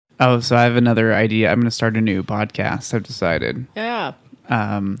Oh, so I have another idea. I'm going to start a new podcast. I've decided. Yeah.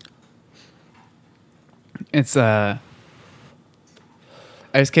 It's I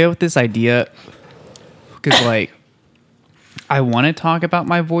just came up with this idea because like I want to talk about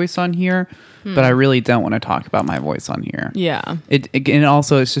my voice on here, but I really don't want to talk about my voice on here. Yeah. And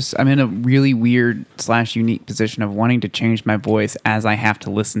also it's just I'm in a really weird / unique position of wanting to change my voice as I have to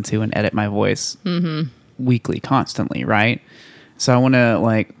listen to and edit my voice weekly, constantly, right? So I want to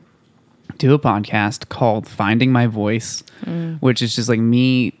like do a podcast called Finding My Voice, which is just like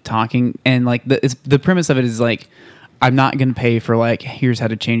me talking, and like the premise of it is like I'm not going to pay for like here's how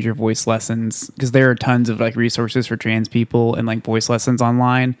to change your voice lessons, because there are tons of like resources for trans people and like voice lessons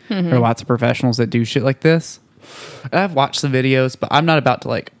online. There are lots of professionals that do shit like this. And I've watched the videos, but I'm not about to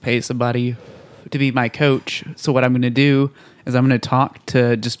like pay somebody to be my coach. So what I'm going to do is I'm going to talk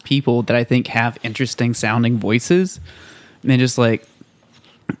to just people that I think have interesting sounding voices, and then just like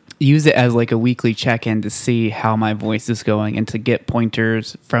use it as like a weekly check-in to see how my voice is going and to get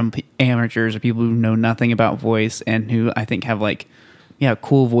pointers from amateurs or people who know nothing about voice and who I think have like, yeah,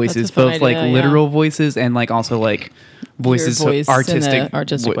 cool voices, both idea, like literal voices and like also like voices, voice artistic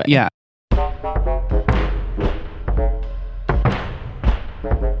way. Yeah.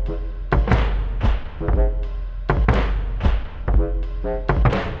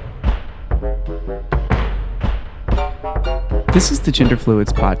 This is the Gender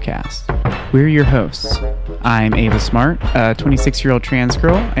Fluids Podcast. We're your hosts. I'm Ava Smart, a 26-year-old trans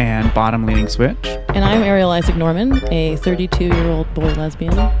girl and bottom-leaning switch. And I'm Ariel Isaac Norman, a 32-year-old boy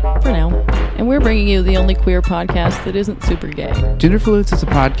lesbian, for now. And we're bringing you the only queer podcast that isn't super gay. Gender Fluids is a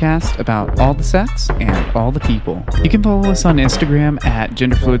podcast about all the sex and all the people. You can follow us on Instagram at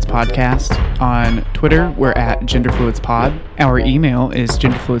Gender Fluids Podcast. On Twitter, we're at Gender Fluids Pod. Our email is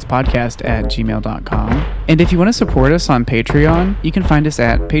genderfluidspodcast@gmail.com. And if you want to support us on Patreon, you can find us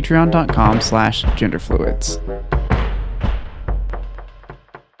at patreon.com/genderfluids.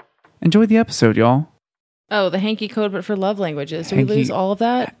 Enjoy the episode, y'all. Oh, the hanky code, but for love languages. Did we Hanky- lose all of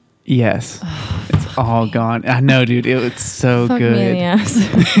that? Yes. It's all gone. I know, dude. It was so Fuck good. me in the ass.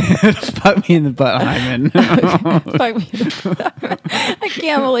 Fuck me in the butt, hymen. Fuck me. I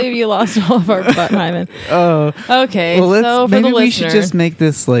can't believe you lost all of our butt hymen. Oh. Okay, Well, so for maybe the we listener, should just make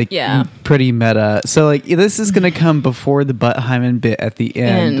this like Yeah. pretty meta. So like this is going to come before the butt hymen bit at the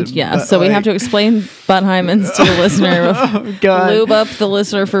end. yeah, But, so we like, have to explain butt hymens to the listener. Oh, God. Lube up the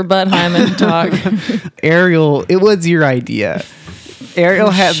listener for butt hymen talk. Ariel, it was your idea. Ariel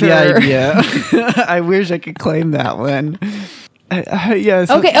had Sure. the idea. I wish I could claim that one. Yes.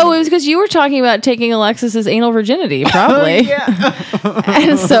 Okay. Oh, it was because you were talking about taking Alexis's anal virginity, probably. Yeah.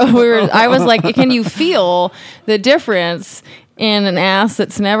 And so I was like, can you feel the difference in an ass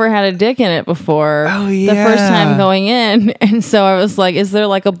that's never had a dick in it before? Oh, The first yeah. time going in. And so I was like, is there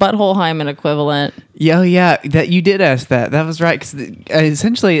like a butthole hymen equivalent? Yeah, that you did ask that. That was right. Because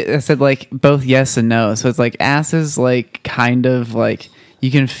essentially, I said like both yes and no. So it's like ass is like kind of like you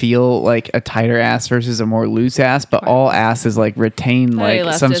can feel like a tighter ass versus a more loose ass, but all ass is like retain Tight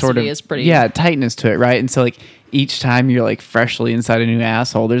like some sort of elasticity is pretty- tightness to it, right? And so like each time you're like freshly inside a new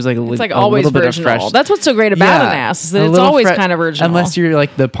asshole, there's like It's like a always little bit of virginal. fresh. That's what's so great about an ass, is that a it's little always kind of virginal. unless you're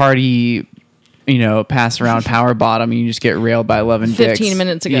like the party. Pass around power bottom and you just get railed by 11 dicks. 15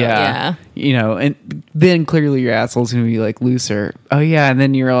 minutes ago, yeah. And then clearly your asshole's going to be like looser. Oh, yeah. And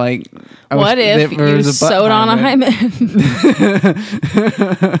then you're like, What if you sewed on a hymen?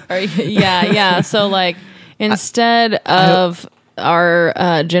 Yeah. So like instead of our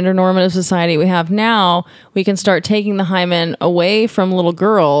gender normative society we have now, we can start taking the hymen away from little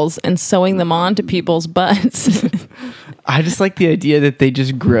girls and sewing them onto people's butts. I just like the idea that they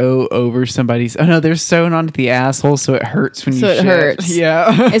just grow over somebody's. Oh no, they're sewn onto the asshole, so it hurts when you shit. So it hurts.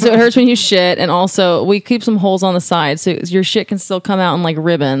 Yeah. And so it hurts when you shit, and also we keep some holes on the side so your shit can still come out in like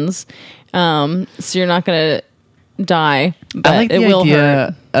ribbons. So you're not gonna die, but I like it the will idea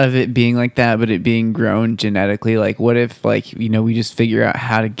hurt. of it being like that, but it being grown genetically. Like, what if, like, we just figure out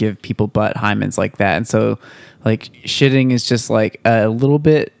how to give people butt hymens like that, and so, like, shitting is just like a little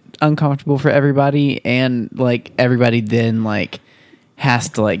bit uncomfortable for everybody, and like everybody then like has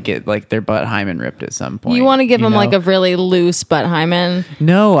to like get like their butt hymen ripped at some point. You want to give them know? like a really loose butt hymen.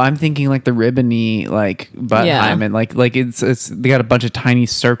 No, I'm thinking like the ribbony like butt Yeah. hymen, like it's they got a bunch of tiny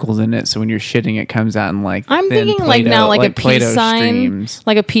circles in it, so when you're shitting, it comes out in like I'm thin thinking like now like a Play-Doh peace sign, streams.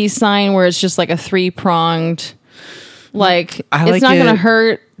 like a peace sign where it's just like a 3-pronged. Like I it's like not going to it-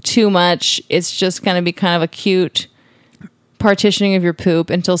 hurt too much. It's just going to be kind of a cute partitioning of your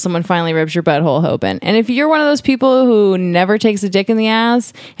poop until someone finally rips your butthole open. And if you're one of those people who never takes a dick in the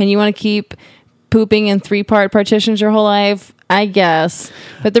ass and you want to keep pooping in 3-part partitions your whole life, I guess.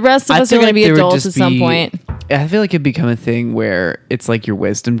 But the rest of us are feel going to like be there would adults just at some be- point. I feel like it'd become a thing where it's like your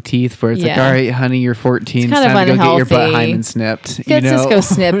wisdom teeth, where it's like, Yeah. all right, honey, you're 14. It's It's kind of time to go get your butt unhealthy. hymen snipped. Let's just go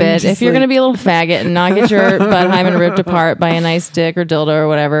snip it. If you're going to be a little faggot and not get your butt hymen ripped apart by a nice dick or dildo or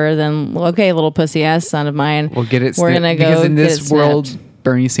whatever, then okay, little pussy ass son of mine. we'll get it We're snipped. gonna go Because in get this it world, snipped.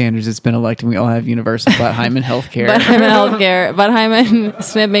 Bernie Sanders has been elected. We all have universal butt hymen health care. Butt hymen healthcare. Butt hymen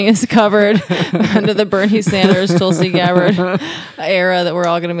snipping is covered under the Bernie Sanders, Tulsi Gabbard era that we're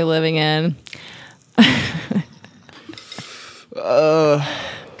all going to be living in.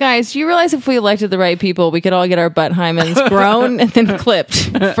 Guys, do you realize if we elected the right people, we could all get our butt hymens grown and then clipped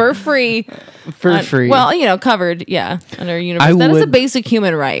for free? For free. Well, covered, yeah, under universal. That is a would- basic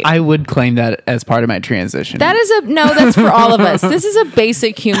human right. I would claim that as part of my transition. That's for all of us. This is a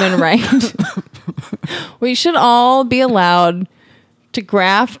basic human right. We should all be allowed to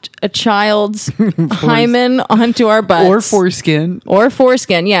graft a child's hymen onto our butts. or foreskin. Or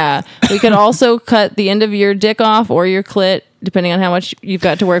foreskin, yeah. We could also cut the end of your dick off or your clit, depending on how much you've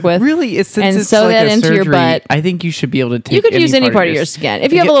got to work with. Really, since And it's sew like that a into your surgery, butt. I think you should be able to take. You could use any part of your skin.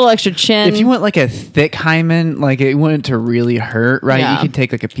 If you have a little extra chin. If you want like a thick hymen, like it want it to really hurt, right? Yeah. You could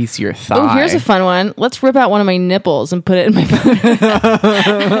take like a piece of your thigh. Oh, here's a fun one. Let's rip out one of my nipples and put it in my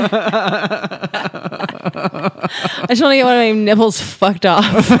I just want to get one of my nipples fucked off.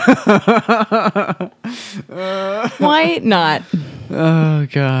 Why not? Oh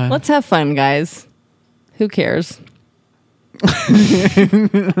god. Let's have fun, guys. Who cares?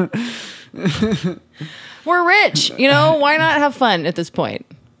 We're rich. Why not have fun at this point?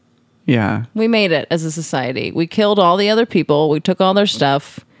 Yeah. We made it as a society. We killed all the other people. We took all their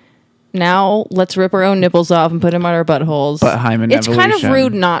stuff. Now let's rip our own nipples off and put them on our buttholes. Butt hymen It's kind of evolution.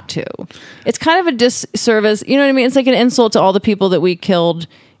 rude not to. It's kind of a disservice. You know what I mean? It's like an insult to all the people that we killed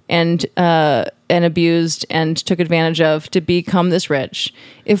and abused and took advantage of to become this rich.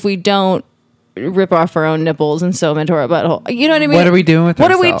 If we don't rip off our own nipples and sew them into our butthole, you know what I mean? What are we doing with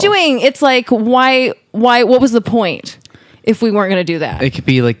What are we ourselves? doing? It's like why? What was the point if we weren't going to do that? It could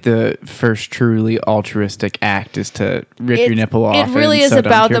be like the first truly altruistic act is to rip your nipple off. It really and is sew it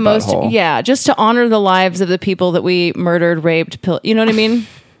about onto the your most, butthole. just to honor the lives of the people that we murdered, raped, you know what I mean?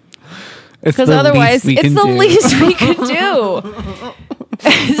 It's Because the otherwise, least we it's can the do. least we could do.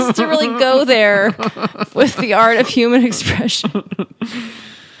 Is to really go there with the art of human expression.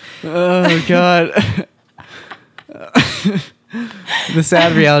 Oh god. The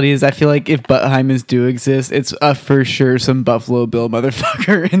sad reality is I feel like if butt hymens do exist, it's for sure some Buffalo Bill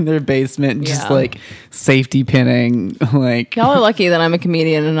motherfucker in their basement just Yeah. like safety pinning like Y'all are lucky that I'm a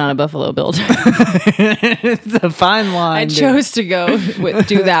comedian and not a Buffalo Bill. it's a fine line. I dude. chose to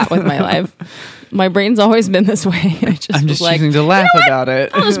do that with my life. My brain's always been this way. I'm just was like, choosing to laugh about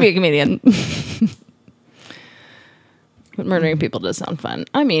it. I'll just be a comedian. But murdering people does sound fun.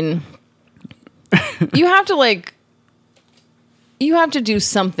 I mean, you have to do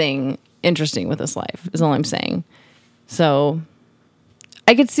something interesting with this life, is all I'm saying. So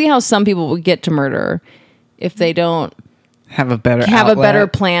I could see how some people would get to murder if they don't Have a better have a better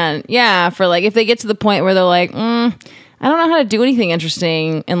outlet. plan. Yeah, for like if they get to the point where they're like, I don't know how to do anything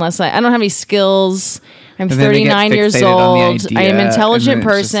interesting unless I don't have any skills. I'm And then they get 39 years fixated on the old. idea, I am an and intelligent then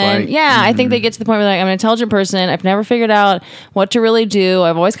it's just person. like, Yeah, I think they get to the point where they're like, I'm an intelligent person. I've never figured out what to really do.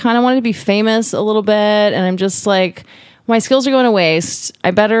 I've always kind of wanted to be famous a little bit. And I'm just like, my skills are going to waste.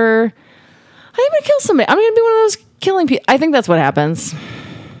 I'm going to kill somebody. I'm going to be one of those killing people. I think that's what happens.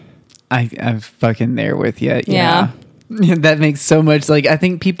 I'm fucking there with you. Yeah. Yeah. That makes so much I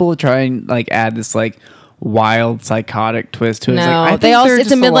think people try and add this wild psychotic twist to it. No, I think they also there's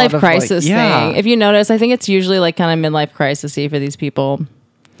it's a just lot midlife of, crisis yeah. thing. If you notice, I think it's usually kind of midlife crisisy for these people.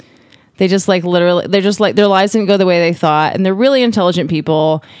 They just literally, they're just their lives didn't go the way they thought, and they're really intelligent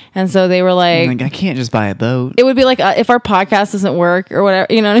people, and so they were I can't just buy a boat. it would be if our podcast doesn't work or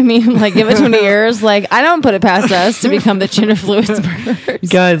whatever, you know what I mean? Give it 20 years. I don't put it past us to become the gender fluid murderers.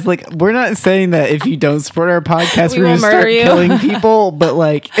 Guys, we're not saying that if you don't support our podcast, We we're will going to start murder you. killing people, but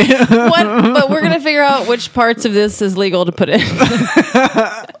But we're gonna figure out which parts of this is legal to put in.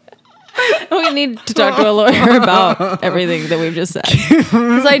 We need to talk to a lawyer about everything that we've just said,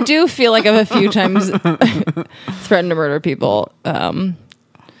 because I do feel like I've a few times threatened to murder people,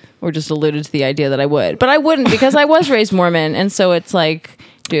 or just alluded to the idea that I would, but I wouldn't, because I was raised Mormon, and so it's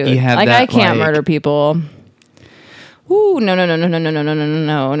dude, You have I that, can't murder people. Ooh, no, no,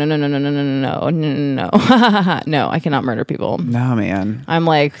 I cannot murder people. no, man.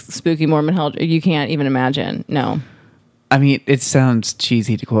 I'm spooky Mormon hell. You can't even imagine. No. I mean, it sounds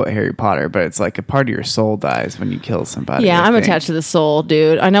cheesy to quote Harry Potter, but it's like a part of your soul dies when you kill somebody. Yeah, I I'm think. attached to the soul,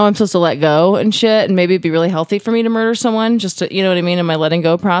 dude. I know I'm supposed to let go and shit, and maybe it'd be really healthy for me to murder someone, just to, you know what I mean, in my letting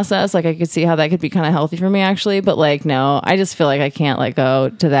go process. Like, I could see how that could be kind of healthy for me, actually. But like, no, I just feel like I can't let go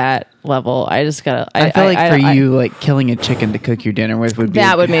to that level. I just gotta. I feel like for you, like killing a chicken to cook your dinner with would be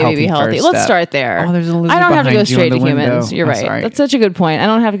that would maybe be healthy. first Let's step. start there. Oh, there's a lizard I don't have to behind go you in straight the to window. humans. You're I'm right. sorry. That's such a good point. I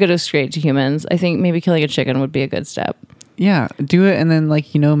don't have to go straight to humans. I think maybe killing a chicken would be a good step. Yeah, do it and then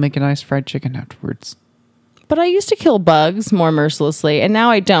make a nice fried chicken afterwards. But I used to kill bugs more mercilessly, and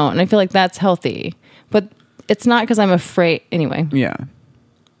now I don't, and I feel like that's healthy. But it's not because I'm afraid. Anyway. Yeah.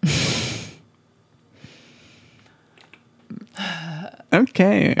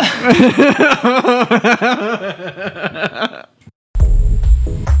 Okay.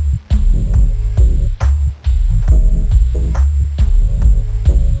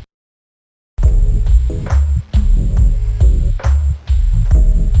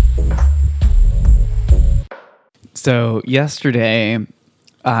 So yesterday,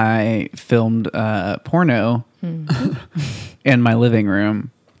 I filmed porno in my living room,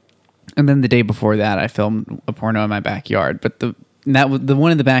 and then the day before that, I filmed a porno in my backyard. But the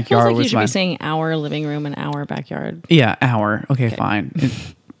one in the backyard Feels like you was should my be saying our living room and our backyard. our. Okay, fine.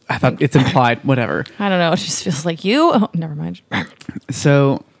 I thought it's implied. Whatever. I don't know. It just feels like you. Oh, never mind.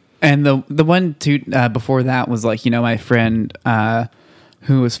 So, and the one before that was like, my friend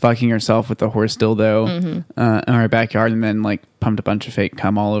who was fucking herself with the horse dildo in our backyard, and then like pumped a bunch of fake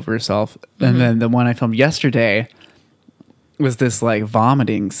cum all over herself. And then the one I filmed yesterday was this like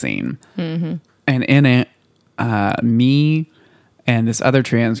vomiting scene, and in it, me and this other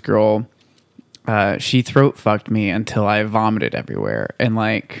trans girl, she throat fucked me until I vomited everywhere, and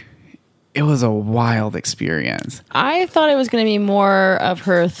like it was a wild experience. I thought it was going to be more of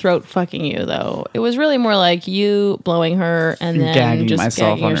her throat fucking you, though. It was really more like you blowing her and then Gagging just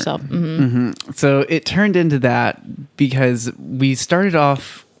myself gagging on her. yourself. So it turned into that because we started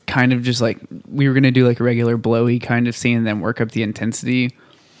off kind of just like we were going to do like a regular blowy kind of scene and then work up the intensity.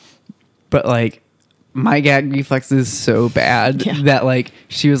 But like my gag reflex is so bad that like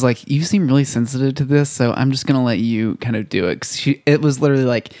she was like, you seem really sensitive to this, so I'm just going to let you kind of do it. 'Cause it was literally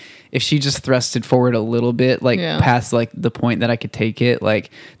like if she just thrusted forward a little bit, like past like the point that I could take it,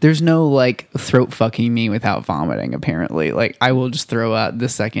 like there's no like throat fucking me without vomiting. Apparently, like I will just throw out the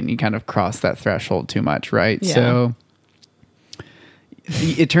second you kind of cross that threshold too much, right? Yeah. So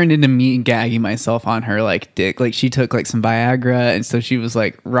it turned into me gagging myself on her like dick. Like she took like some Viagra, and so she was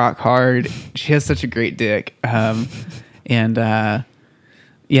like rock hard. She has such a great dick, yeah,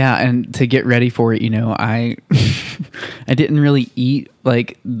 and to get ready for it, I I didn't really eat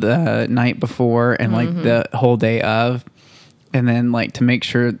like the night before and like the whole day of, and then like to make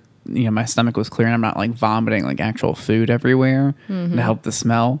sure my stomach was clear and I'm not like vomiting like actual food everywhere to help the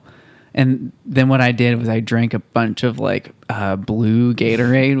smell. And then what I did was I drank a bunch of like blue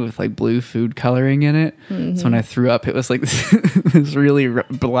Gatorade with like blue food coloring in it. So when I threw up, it was like this really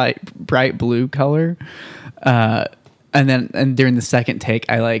bright blue color. And during the second take,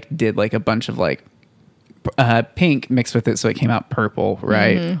 I like did like a bunch of like pink mixed with it, so it came out purple.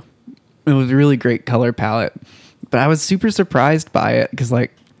 Right, It was a really great color palette, but I was super surprised by it because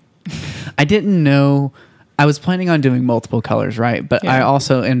like I didn't know. I was planning on doing multiple colors, right? But I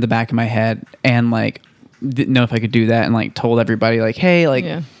also in the back of my head and like didn't know if I could do that, and like told everybody like, hey, like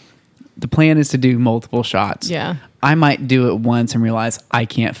the plan is to do multiple shots. Yeah, I might do it once and realize I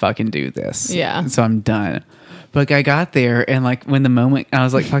can't fucking do this. Yeah, so I'm done. But like, I got there, and like when the moment I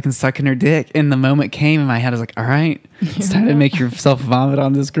was like fucking sucking her dick, and the moment came in my head, I was like, all right, it's time to make yourself vomit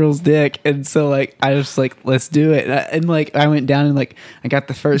on this girl's dick. And so like I was like, let's do it. And like I went down and like I got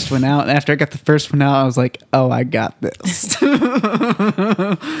the first one out, and after I got the first one out, I was like, oh, I got this.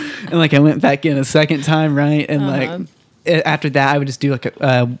 And like I went back in a second time, right? And like after that, I would just do like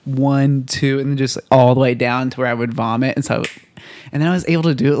a 1, 2, and then just all the way down to where I would vomit. And so, and then I was able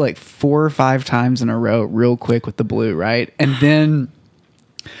to do it like 4 or 5 times in a row, real quick with the blue, right? And then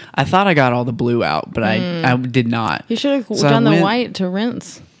I thought I got all the blue out, but I did not. You should have done the white to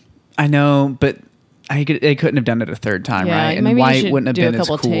rinse. I know, but I couldn't have done it a third time, right? And white wouldn't have been as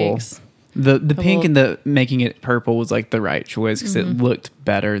cool. Takes. The pink and the making it purple was like the right choice because it looked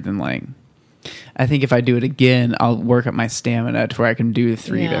better than like. I think if I do it again, I'll work up my stamina to where I can do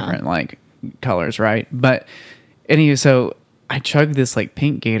 3 different like colors, right? But anyway, so I chugged this like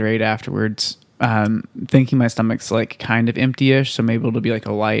pink Gatorade afterwards, thinking my stomach's like kind of empty-ish, so maybe it'll be like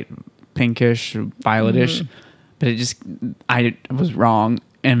a light pinkish, violetish. But I was wrong,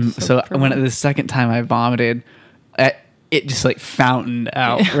 and so when the second time I vomited, it just like fountained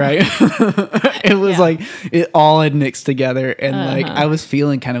out, right? It was Yeah. like it all had mixed together, and like I was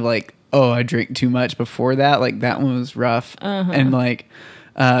feeling kind of like, oh, I drank too much before that. Like that one was rough, and like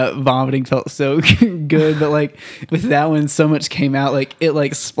vomiting felt so good, but like with that one, so much came out. Like it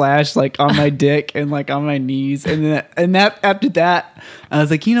like splashed like on my dick and like on my knees, and that after that, I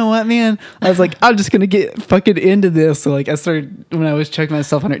was like, you know what, man? I was like, I'm just gonna get fucking into this. So like I started when I was choking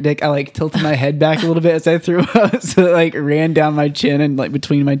myself on her dick, I like tilted my head back a little bit as I threw up, so it like ran down my chin and like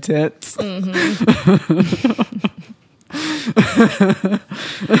between my tits.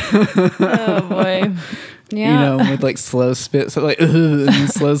 Oh boy. Yeah. You know, with like slow spit, so like and then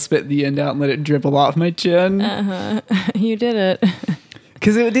slow spit the end out and let it dribble off my chin. You did it.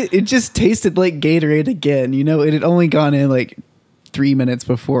 Because it just tasted like Gatorade again. You know, it had only gone in like 3 minutes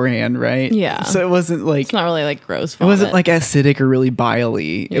beforehand, right? Yeah. So it wasn't like It's not really like gross it vomit. wasn't like acidic or really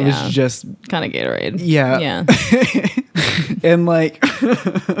bile-y. It was Yeah. just kind of Gatorade. yeah. Yeah. And like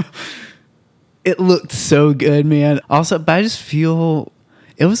it looked so good, man. Also, but I just feel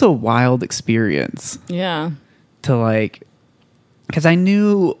it was a wild experience Yeah. to like, because I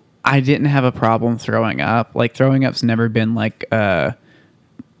knew I didn't have a problem throwing up. Like throwing up's never been like an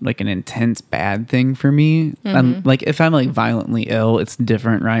intense bad thing for me. Like if I'm like violently ill, it's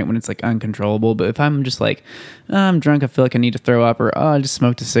different, right? When it's like uncontrollable. But if I'm just like, oh, I'm drunk, I feel like I need to throw up, or oh, I just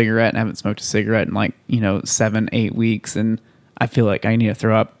smoked a cigarette and I haven't smoked a cigarette in like, 7-8 weeks, and I feel like I need to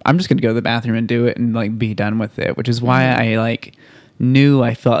throw up, I'm just gonna go to the bathroom and do it and like be done with it. Which is why I like knew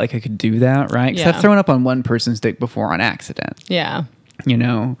I felt like I could do that, right? Because Yeah. I've thrown up on one person's dick before on accident, Yeah.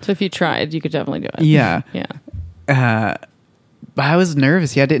 So if you tried, you could definitely do it. yeah. Yeah. But I was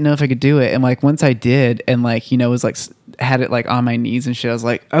nervous. Yeah, I didn't know if I could do it. And like once I did, and like was like had it like on my knees and shit, I was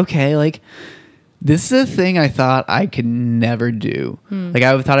like, okay, like this is a thing I thought I could never do. Like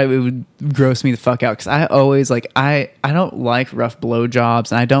I thought it would gross me the fuck out, because I always like I don't like rough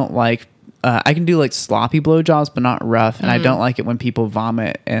blowjobs, and I don't like I can do like sloppy blowjobs, but not rough. And I don't like it when people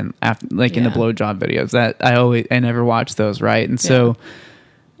vomit and after, like in the Yeah. blowjob videos. That I never watch those, right? And so.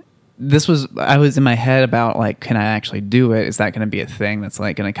 I was in my head about like, can I actually do it? Is that going to be a thing that's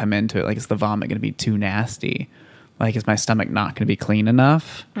like going to come into it? Like, is the vomit going to be too nasty? Like, is my stomach not going to be clean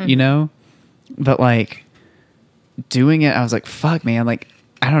enough? But like doing it, I was like, fuck, man. Like,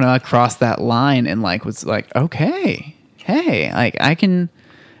 I don't know. I crossed that line and like was like, okay, hey, like I can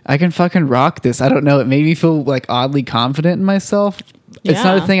fucking rock this. I don't know. It made me feel like oddly confident in myself. It's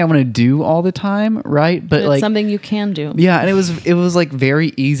not a Yeah. thing I want to do all the time, right? But It's like something you can do. yeah, and it was like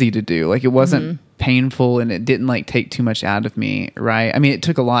very easy to do. Like it wasn't painful, and it didn't like take too much out of me, right? I mean, it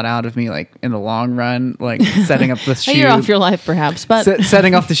took a lot out of me, like in the long run, like setting up the A year shoot, off your life, perhaps, but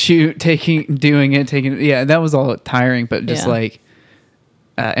setting off the shoot, doing it, yeah, that was all tiring. But just Yeah. like,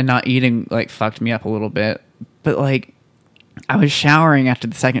 and not eating like fucked me up a little bit. But like, I was showering after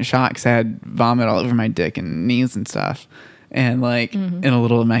the second shot because I had vomit all over my dick and knees and stuff, and like in a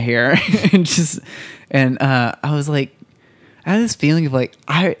little of my hair, and I was like, I had this feeling of like,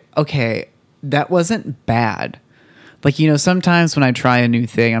 that wasn't bad. Like, sometimes when I try a new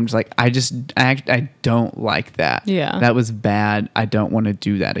thing, I'm just like, I don't like that. Yeah. That was bad. I don't want to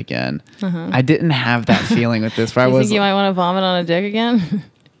do that again. I didn't have that feeling with this. Where you I was think you might want to vomit on a dick again?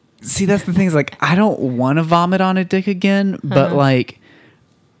 See, that's the thing, is like, I don't want to vomit on a dick again, but like,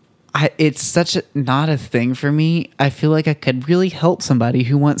 it's such not a thing for me. I feel like I could really help somebody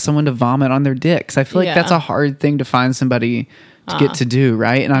who wants someone to vomit on their dicks. I feel like that's Yeah. a hard thing to find somebody to get to do,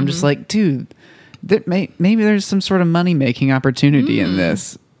 right? And I'm just like, dude, maybe there's some sort of money making opportunity in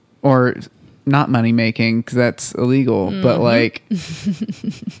this, or not money making because that's illegal, but like,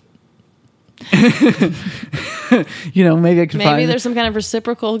 maybe I could Maybe find. there's some kind of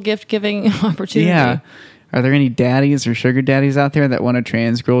reciprocal gift giving opportunity. Yeah. Are there any daddies or sugar daddies out there that want a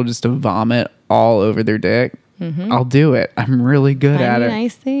trans girl just to vomit all over their dick? I'll do it. I'm really good Find at me it.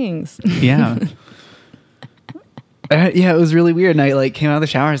 nice things. Yeah. Yeah, it was really weird. And I like came out of the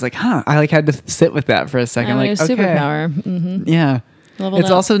shower. I was like, huh. I like had to sit with that for a second. I Like, mean, okay. superpower. Yeah. Leveled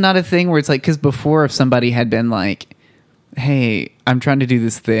It's up. also not a thing where it's like, because before, if somebody had been like, hey, I'm trying to do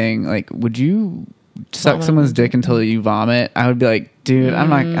this thing, like, would you suck Vomit. someone's dick until you vomit? I would be like, dude, I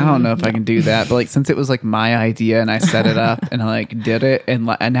don't know if I can do that. But like, since it was like my idea and I set it up and I like did it, and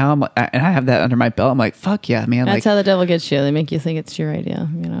now I'm like, and I have that under my belt, I'm like, fuck yeah, man. That's Like, how the devil gets you. They make you think it's your idea,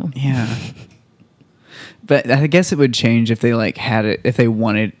 yeah. But I guess it would change if they like had it, if they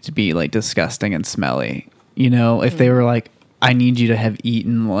wanted it to be like disgusting and smelly, if they were like, I need you to have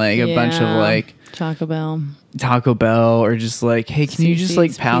eaten like a bunch of Yeah. like, Taco Bell. Taco Bell, or just like, hey, can you just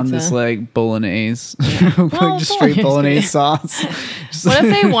like CC's pound pizza. this like bolognese, Well, like just straight bolognese sauce? Just What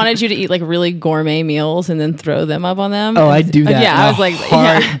if they wanted you to eat like really gourmet meals and then throw them up on them? Oh, I'd do that. Yeah, in I a was like,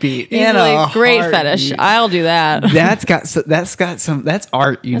 heartbeat. Yeah. In Easily, a great fetish. heartbeat. I'll do that. That's got some that's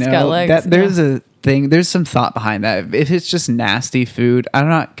art, you That's know. got legs, that there's yeah. a thing, there's some thought behind that. If it's just nasty food, I'm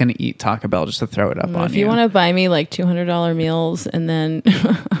not gonna eat Taco Bell just to throw it up on If you want to buy me like $200 meals and then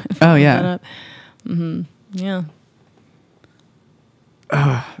Oh yeah. Yeah.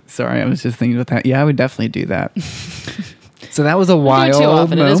 Sorry, I was just thinking about that. Yeah, I would definitely do that. So that was a Don't do wild it too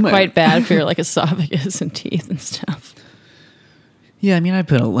often. moment. It is quite bad for your like esophagus and teeth and stuff. Yeah, I mean, I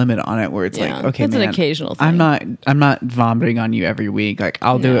put a limit on it where it's Yeah, like, okay, it's an man, occasional thing. I'm not vomiting on you every week. Like,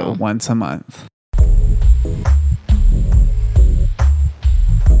 I'll do No. it once a month.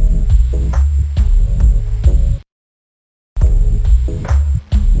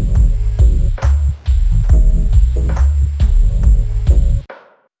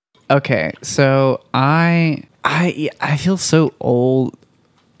 Okay, so I feel so old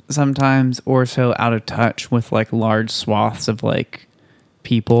sometimes, or so out of touch with like large swaths of like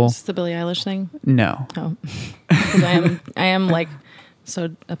people. Is this the Billie Eilish thing? No. Oh, because I am like so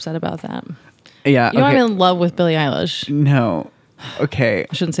upset about that. Yeah. You know, okay. I'm in love with Billie Eilish. No. Okay.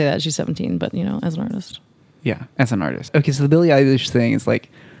 I shouldn't say that. She's 17, but you know, as an artist. Yeah, as an artist. Okay, so the Billie Eilish thing is like,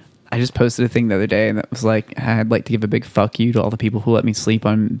 I just posted a thing the other day, and that was like, I'd like to give a big fuck you to all the people who let me sleep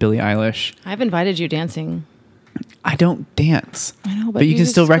on Billie Eilish. I've invited you dancing. I don't dance. I know, but you can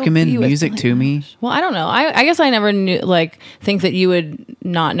just still go recommend be with music Billie to me. Eilish. Well, I don't know. I guess I never knew, like, think that you would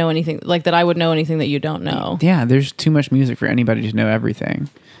not know anything, like that I would know anything that you don't know. Yeah, there's too much music for anybody to know everything.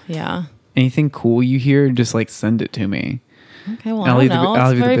 Yeah. Anything cool you hear, just like send it to me. Okay, well, I'll I either don't be- know.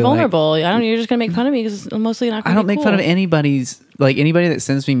 I'll It's either very be like- vulnerable. I don't. You're just gonna make fun of me because it's mostly not. Gonna I don't be make fun of cool. anybody's, like anybody that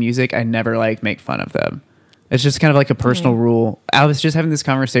sends me music, I never like make fun of them. It's just kind of like a personal rule. I was just having this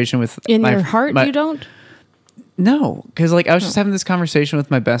conversation with In my- your heart, my- you don't. No, because like I was just having this conversation with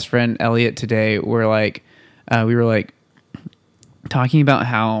my best friend Elliot today, where like we were like talking about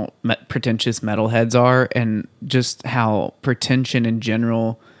how pretentious metalheads are, and just how pretension in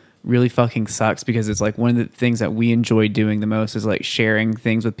general really fucking sucks, because it's like one of the things that we enjoy doing the most is like sharing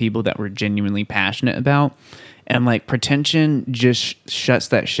things with people that we're genuinely passionate about, and like pretension just shuts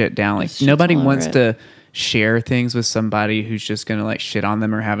that shit down. Like Just shits nobody all over wants it. to share things with somebody who's just gonna like shit on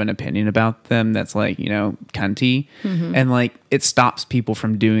them or have an opinion about them that's like, you know, cunty. And like it stops people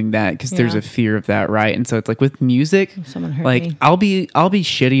from doing that because there's Yeah. a fear of that, right? And so it's like with music, Someone hurt like me. I'll be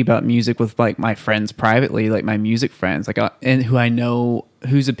shitty about music with like my friends privately, like my music friends, like and who I know,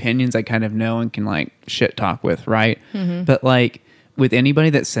 whose opinions I kind of know and can like shit talk with, right? But like with anybody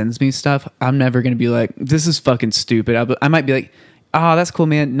that sends me stuff, I'm never gonna be like, this is fucking stupid. I might be like, oh, that's cool,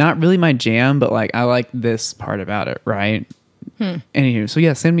 man. Not really my jam, but like I like this part about it, right? Anywho, so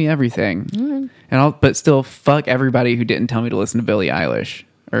yeah, send me everything, and but still fuck everybody who didn't tell me to listen to Billie Eilish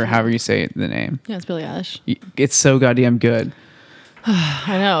or however you say the name. Yeah, it's Billie Eilish. It's so goddamn good.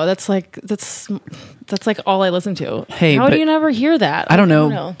 I know. That's like all I listen to. Hey, how do but- you never hear that? I don't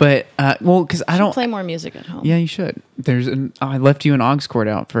know, but well, because I don't. play more music at home. Yeah, you should. I left you an aux cord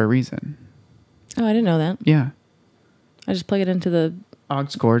out for a reason. Oh, I didn't know that. Yeah, I just plug it into the. aux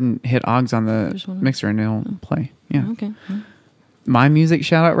cord and hit aux on the There's one. mixer and it'll play. Yeah. Okay. My music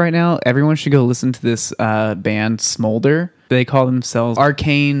shout out right now. Everyone should go listen to this band Smolder. They call themselves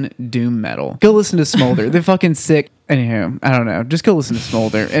Arcane Doom Metal. Go listen to Smolder. They're fucking sick. Anywho, I don't know. Just go listen to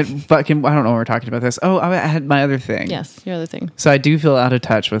Smolder. And fucking, I don't know why we're talking about this. Oh, I had my other thing. Yes, your other thing. So I do feel out of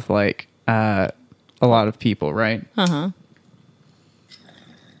touch with like a lot of people, right?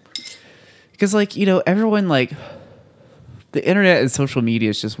 Because like, you know, everyone like the internet and social media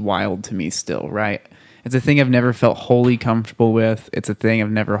is just wild to me still, right? It's a thing I've never felt wholly comfortable with. It's a thing I've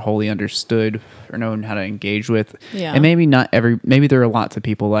never wholly understood or known how to engage with. Yeah. And maybe there are lots of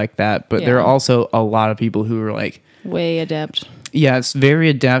people like that, but there are Yeah. also a lot of people who are like, Way adept. yeah, it's very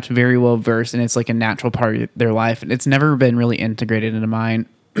adept, very well versed, and it's like a natural part of their life. And it's never been really integrated into mine.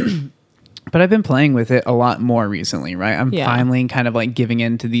 But I've been playing with it a lot more recently, right? I'm Yeah. finally kind of like giving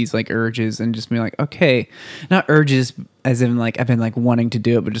in to these like urges and just being like, okay, not urges as in like I've been like wanting to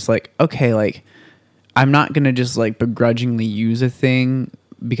do it, but just like, okay, like I'm not going to just like begrudgingly use a thing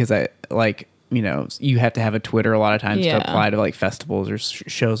because I like, you know, you have to have a Twitter a lot of times Yeah. to apply to like festivals or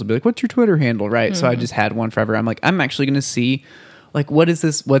shows. Will be like, what's your Twitter handle? Right. So I just had one forever. I'm like, I'm actually going to see like, what's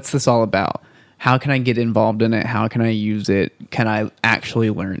this all about? How can I get involved in it? How can I use it? Can I actually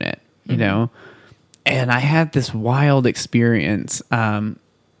learn it? You know? And I had this wild experience.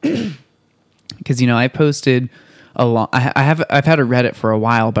 Because, you know, I posted I've had a Reddit for a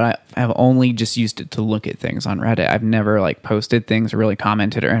while, but I've only just used it to look at things on Reddit. I've never like posted things or really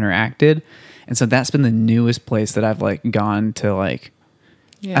commented or interacted. And so that's been the newest place that I've like gone to like,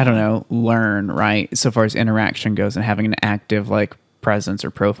 I don't know, learn, right? So far as interaction goes and having an active like presence or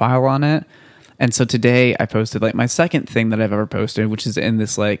profile on it. And so today I posted like my second thing that I've ever posted, which is in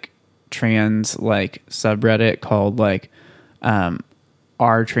this like trans like subreddit called like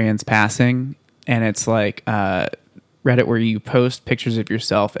R Trans Passing. And it's like Reddit where you post pictures of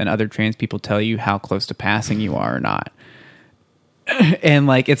yourself and other trans people tell you how close to passing you are or not. And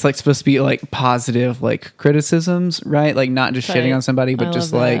like it's like supposed to be like positive like criticisms, right? Like not just shitting on somebody, but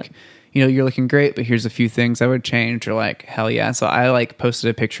just like, you know, you're looking great, but here's a few things I would change, or like hell yeah. So I like posted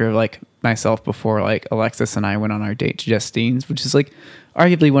a picture of like myself before like Alexis and I went on our date to Justine's, which is like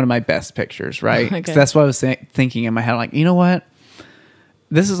arguably one of my best pictures, right? Okay. That's what I was thinking in my head, like, you know what?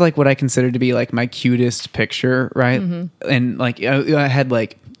 This is like what I consider to be like my cutest picture, right? Mm-hmm. And like I had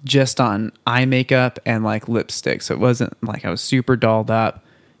like just on eye makeup and like lipstick, so it wasn't like I was super dolled up.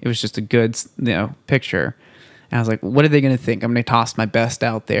 It was just a good, you know, picture. And I was like, what are they going to think? I'm going to toss my best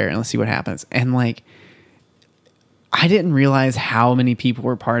out there and let's see what happens. And like, I didn't realize how many people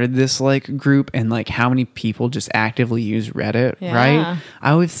were part of this like group and like how many people just actively use Reddit, right?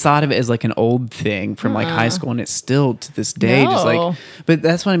 I always thought of it as like an old thing from like high school, and it's still to this day just like, but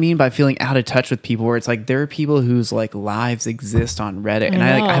that's what I mean by feeling out of touch with people, where it's like there are people whose like lives exist on Reddit, and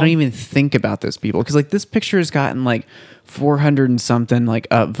I don't even think about those people, because like this picture has gotten like 400 and something like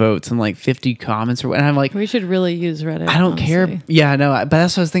upvotes and like 50 comments, and I'm like, we should really use Reddit. I don't care. Yeah, no, but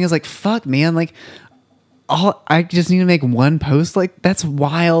that's what I was thinking, is like, fuck man, like I just need to make one post. Like that's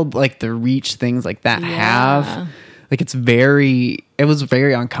wild. Like the reach things like that have, like it was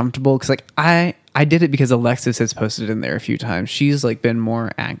very uncomfortable, because like I did it because Alexis has posted in there a few times. She's like been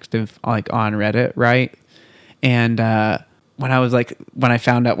more active like on Reddit, right? And when I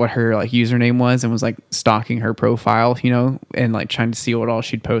found out what her like username was and was like stalking her profile, you know, and like trying to see what all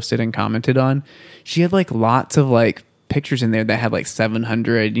she'd posted and commented on, she had like lots of like pictures in there that had like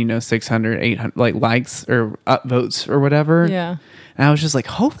 700, you know, 600, 800 like likes or upvotes or whatever. Yeah. And I was just like,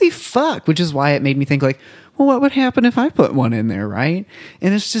 holy fuck, which is why it made me think like, well, what would happen if I put one in there, right?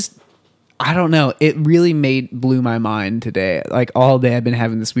 And it's just, I don't know, it really blew my mind today. Like all day I've been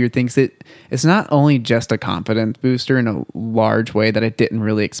having this weird thing. It's not only just a confidence booster in a large way that I didn't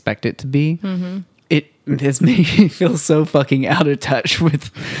really expect it to be. Mm-hmm. It has made me feel so fucking out of touch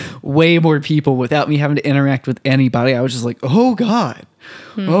with way more people without me having to interact with anybody. I was just like, oh God.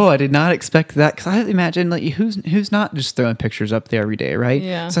 Oh, I did not expect that. Because I imagine like who's not just throwing pictures up there every day, right?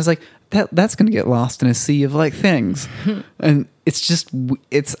 Yeah. So I was like, that's going to get lost in a sea of like things. And it's just,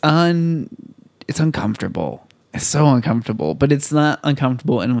 it's uncomfortable. It's so uncomfortable, but it's not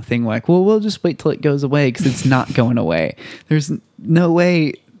uncomfortable in a thing like, well, we'll just wait till it goes away, because it's not going away. There's no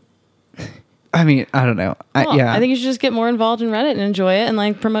way. I mean, I don't know. I think you should just get more involved in Reddit and enjoy it and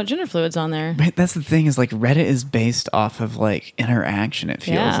like promote gender fluids on there. But that's the thing, is like Reddit is based off of like interaction, it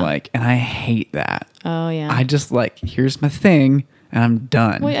feels like. And I hate that. Oh, yeah. I just like, here's my thing and I'm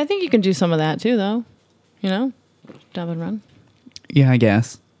done. Well, I think you can do some of that too, though. You know? Dump and run. Yeah, I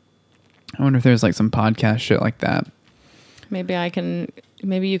guess. I wonder if there's like some podcast shit like that. Maybe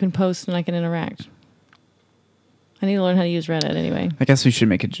you can post and I can interact. I need to learn how to use Reddit anyway. I guess we should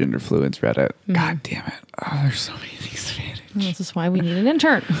make a gender fluids Reddit. Mm. God damn it. Oh, there's so many things to manage. This is why we need an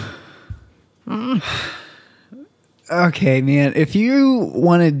intern. Okay, man. If you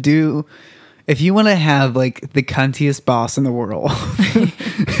want to have like the cuntiest boss in the world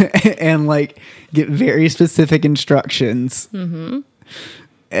and like get very specific instructions,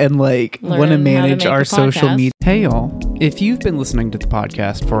 and like want to manage our social media. Hey y'all, if you've been listening to the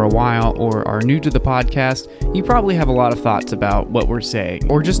podcast for a while or are new to the podcast, you probably have a lot of thoughts about what we're saying,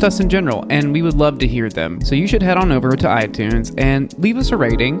 or just us in general, and we would love to hear them. So you should head on over to iTunes and leave us a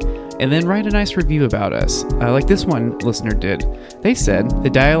rating, and then write a nice review about us, like this one listener did. They said, the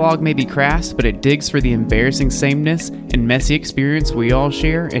dialogue may be crass, but it digs for the embarrassing sameness and messy experience we all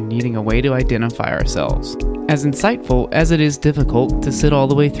share in needing a way to identify ourselves. As insightful as it is difficult to sit all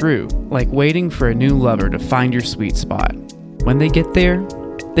the way through, like waiting for a new lover to find your sweet spot. When they get there,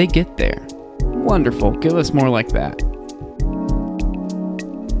 they get there. Wonderful. Give us more like that.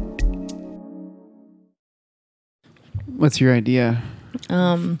 What's your idea?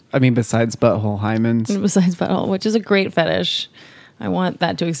 I mean, besides butthole hymens. Besides butthole, which is a great fetish. I want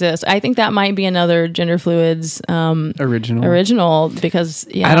that to exist. I think that might be another gender fluids original, because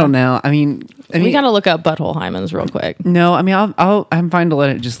I don't know. I mean, we got to look up butthole hymens real quick. No, I mean, I'm fine to let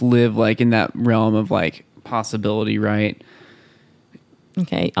it just live like in that realm of like possibility, right?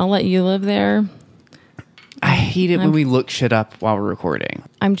 Okay, I'll let you live there. I hate it when we look shit up while we're recording.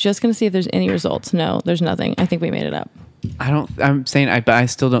 I'm just going to see if there's any results. No, there's nothing. I think we made it up. But I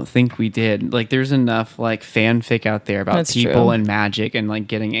still don't think we did. Like, there's enough like fanfic out there about That's people true. and magic and like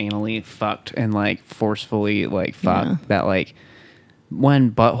getting anally fucked and like forcefully like fucked that like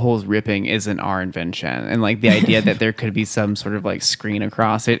when buttholes ripping isn't our invention, and like the idea that there could be some sort of like screen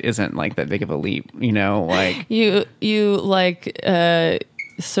across it isn't like that big of a leap, you know? Like You like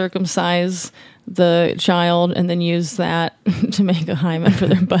circumcise the child and then use that to make a hymen for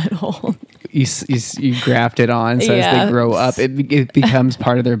their butthole. you graft it on so as Yeah. they grow up, it becomes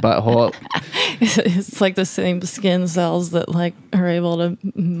part of their butthole. It's like the same skin cells that like are able to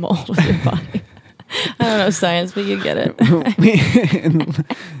mold with your body. I don't know science, but you get it.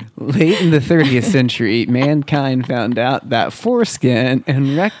 Late in the 30th century, mankind found out that foreskin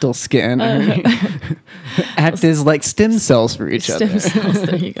and rectal skin act as like stem cells for each Stem other. cells.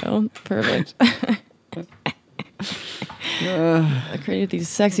 There you go. Perfect. I created these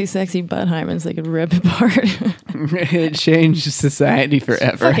sexy butt hymens they could rip apart. It changed society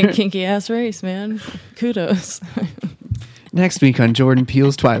forever. Fucking kinky ass race, man. Kudos. Next week on Jordan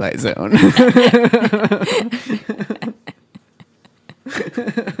Peele's Twilight Zone.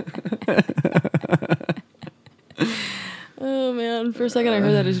 Oh man, for a second I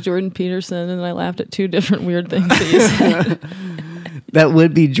heard that as Jordan Peterson and I laughed at two different weird things that you said. That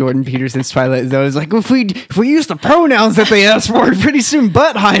would be Jordan Peterson's Twilight Zone. It's like, if we use the pronouns that they asked for, pretty soon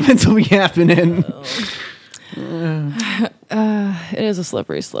butt hymens will be happening. It is a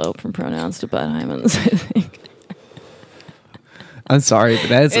slippery slope from pronouns to butt hymens, I think. I'm sorry, but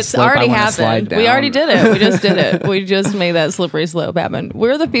that is a It's slope already I want to slide happened. down. We already did it. We just did it. We just made that slippery slope happen.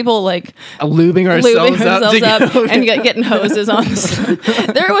 We're the people like Lubing ourselves up, and getting hoses on the slope.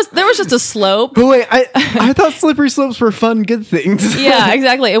 There was just a slope. But wait, I thought slippery slopes were fun, good things. Yeah,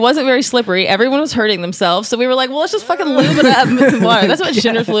 exactly. It wasn't very slippery. Everyone was hurting themselves, so we were like, "Well, let's just fucking lube it up with some water." That's what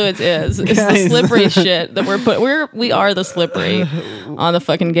gender fluids is. It's the Guys. slippery shit that we are the slippery on the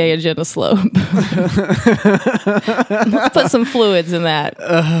fucking gay agenda slope. Let's put some fluids in that.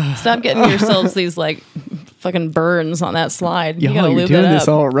 Stop getting yourselves these like fucking burns on that slide. You gotta Y'all, you're lube doing it up. this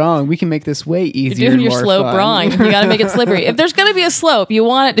all wrong. We can make this way easier. You're doing and your more slope fun. wrong. You got to make it slippery. If there's going to be a slope, you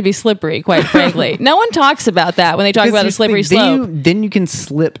want it to be slippery, quite frankly. No one talks about that when they talk about a slippery slope. Then you can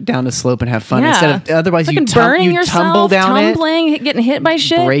slip down the slope and have fun Yeah. instead of otherwise Fucking you burning you yourself, tumble down tumbling, getting hit by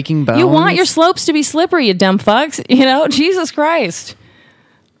shit, breaking You want bones. your slopes to be slippery, you dumb fucks. You know, Jesus Christ.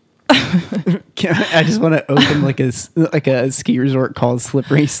 it. I just want to open like a ski resort called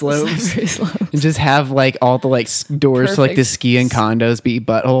Slippery Slopes. Slippery slopes. And just have like all the like doors to like the Perfect. ski and condos be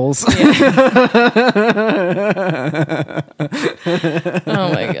buttholes.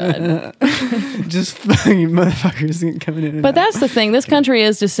 Oh my God. Just fucking motherfuckers coming in. And But out. that's the thing. This country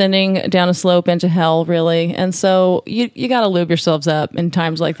is descending down a slope into hell, really. And so you got to lube yourselves up in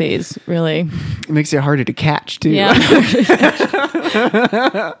times like these, really. It makes it harder to catch too. Yeah.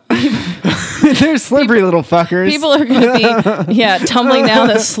 They're slippery little fuckers. People are going to be, tumbling down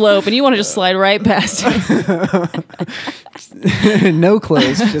this slope, and you want to just slide right past it. No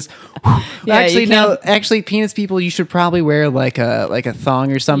clothes, just Yeah, actually you no. can't- Actually, penis people, you should probably wear like a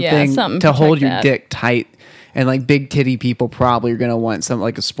thong or something, something to to hold protect your that. dick tight. And like big titty people probably are gonna want some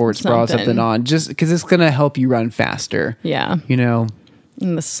like a sports bra or something Something. on, just because it's gonna help you run faster. Yeah. You know,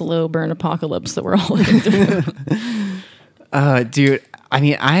 In the slow burn apocalypse that we're all living through. dude. I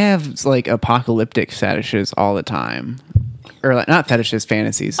mean, I have like apocalyptic fetishes all the time, or like not fetishes,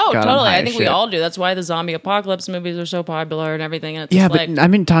 fantasies. Oh, God, I'm totally. high I as think we shit. all do. That's why the zombie apocalypse movies are so popular and everything. And it's Yeah, just but like, I've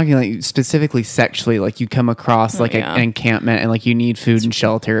been talking like specifically sexually. Like you come across like yeah. an encampment and like you need food and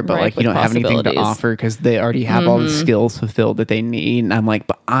shelter, but ripe like you with don't have anything to possibilities. offer because they already have all the skills fulfilled that they need. And I'm like,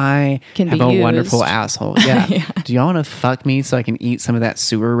 but I Can have be a used. wonderful asshole. Yeah. Do y'all want to fuck me so I can eat some of that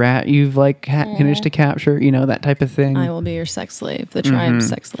sewer rat you've like managed to capture? You know, that type of thing. I will be your sex slave, the tribe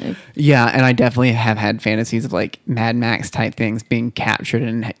sex slave. Yeah, and I definitely have had fantasies of like Mad Max type things being captured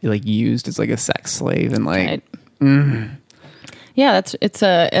and like used as like a sex slave and like Right. Yeah, it's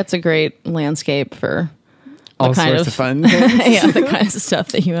a great landscape for the all kind sorts of fun things. yeah, the kinds of stuff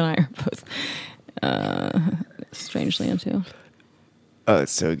that you and I are both strangely into. Oh,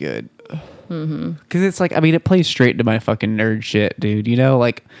 it's so good. Because it's like, I mean, it plays straight to my fucking nerd shit, dude. You know,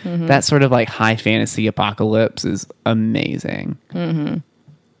 like that sort of like high fantasy apocalypse is amazing.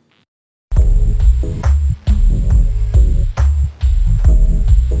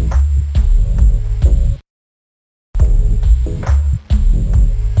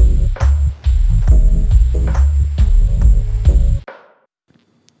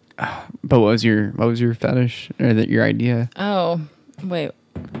 But what was your fetish or your idea? Oh, wait.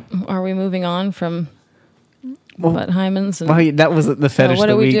 Are we moving on from butt hymens. And, Well, that wasn't the fetish what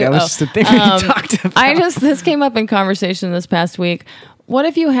of do the we week. do? That was just a thing we talked about. This came up in conversation this past week. What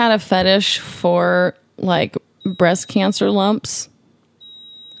if you had a fetish for like breast cancer lumps?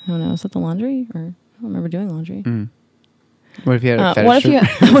 I don't know. Is that the laundry? Or I don't remember doing laundry. What if you had a fetish?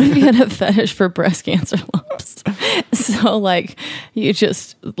 What if you had a fetish for breast cancer lumps? So like you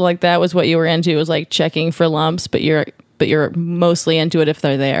just like that was what you were into, was like checking for lumps, but you're mostly into it if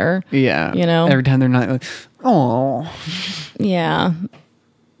they're there. Yeah. You know? Every time they're not like, oh. Yeah.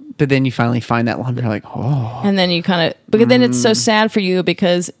 But then you finally find that lump, you're like, oh. And then you kind of, because then it's so sad for you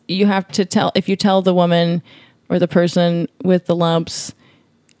because you have to if you tell the woman or the person with the lumps,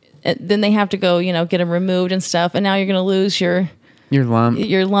 then they have to go, get them removed and stuff. And now you're going to lose your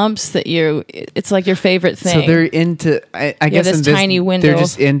lumps that it's like your favorite thing. So they're into, I guess this tiny window. They're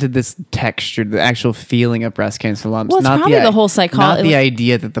just into this texture, the actual feeling of breast cancer lumps. Well, it's probably the whole psychology. Not the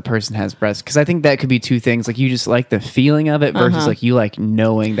idea that the person has breast, because I think that could be two things. Like you just like the feeling of it versus like you like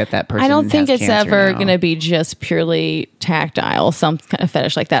knowing that person. I don't think has it's cancer ever now. going to be just purely tactile, some kind of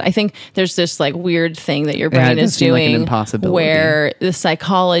fetish like that. I think there's this like weird thing that your brain it is does seem like an doing impossibility. where the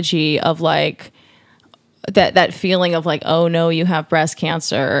psychology of like that feeling of like, oh no, you have breast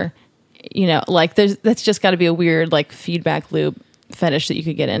cancer, like that's just got to be a weird like feedback loop fetish that you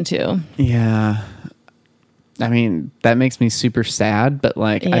could get into. Yeah. I mean, that makes me super sad, but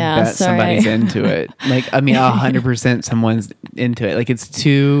like, Yeah, I bet sorry. somebody's into it. Like, I mean, 100% someone's into it. Like, it's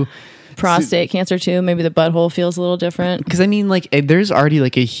too. Prostate cancer too. Maybe the butthole feels a little different. Because I mean, like, there's already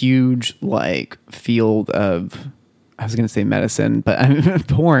like a huge like field of, I was going to say medicine, but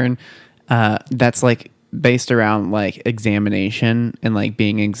porn that's like based around like examination and like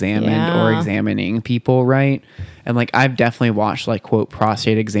being examined or examining people, right? And like I've definitely watched like quote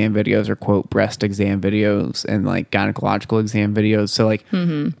prostate exam videos or quote breast exam videos and like gynecological exam videos. So like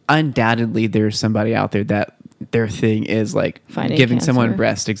undoubtedly there's somebody out there that their thing is like Finding giving cancer. someone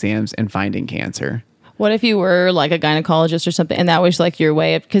breast exams and finding cancer. What if you were like a gynecologist or something, and that was like your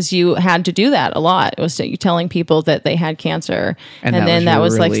way of, because you had to do that a lot. It was you telling people that they had cancer, and then that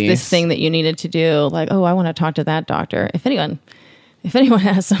was like this thing that you needed to do. Like, oh, I want to talk to that doctor. If anyone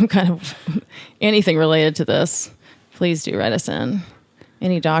has some kind of anything related to this, please do write us in.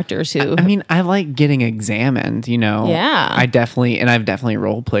 Any doctors who, I mean, I like getting examined, Yeah. I've definitely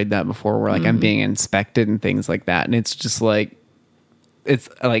role played that before where like I'm being inspected and things like that. And it's just like, it's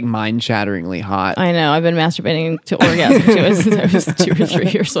like mind shatteringly hot. I know, I've been masturbating to orgasm too since I was 2 or 3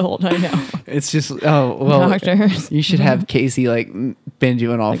 years old. I know. It's just, oh, well, Doctors. you should have Casey like bend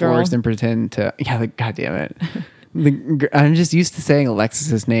you on all The girl. fours and pretend to, like, God damn it. I'm just used to saying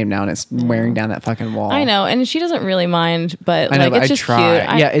Alexis's name now, and it's wearing down that fucking wall. I know, and she doesn't really mind, but I know, like but it's I just try.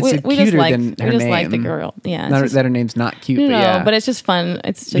 cute. Yeah, it's we cuter just like, than her we just like the name. girl. Yeah, Not it's that her name's not cute, no, but yeah. but it's just fun.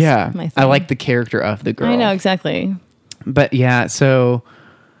 It's just my thing. I like the character of the girl. I know exactly. But yeah, so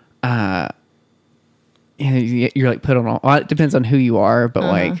you're like put on all. Well, it depends on who you are, but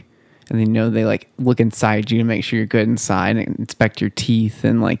like, and then they like look inside you to make sure you're good inside and inspect your teeth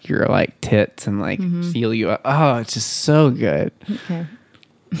and like your like tits and like feel you up. Oh, it's just so good. Okay.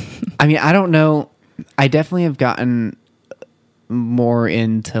 I mean, I don't know. I definitely have gotten more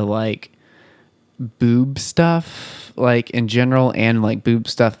into like boob stuff, like in general, and like boob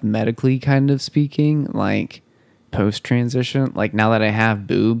stuff medically, kind of speaking, like post transition. Like now that I have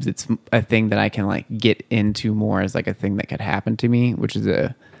boobs, it's a thing that I can like get into more as like a thing that could happen to me, which is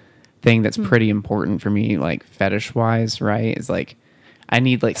a thing that's pretty important for me, like fetish wise, right? Is like I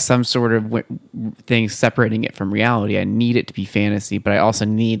need like some sort of thing separating it from reality. I need it to be fantasy, but I also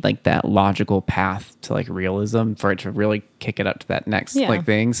need like that logical path to like realism for it to really kick it up to that next like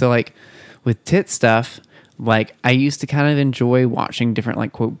thing. So like with tit stuff, like I used to kind of enjoy watching different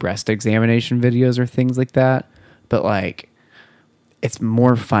like quote breast examination videos or things like that, but like it's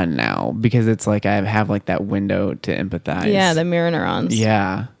more fun now because it's like I have like that window to empathize. Yeah, the mirror neurons.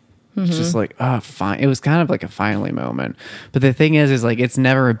 Yeah. It's just like, oh, fine. It was kind of like a finally moment. But the thing is like, it's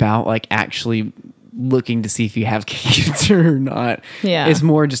never about like actually looking to see if you have cancer or not. Yeah. It's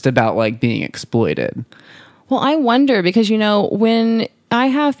more just about like being exploited. Well, I wonder because, when I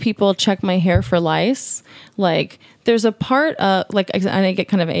have people check my hair for lice, like there's a part like, and I get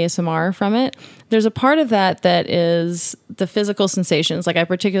kind of ASMR from it. There's a part of that is the physical sensations. Like I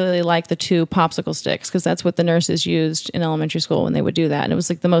particularly like the 2 popsicle sticks because that's what the nurses used in elementary school when they would do that. And it was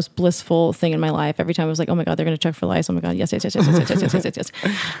like the most blissful thing in my life. Every time I was like, oh my God, they're going to check for lice. Oh my God. Yes, yes, yes, yes, yes, yes, yes, yes, yes,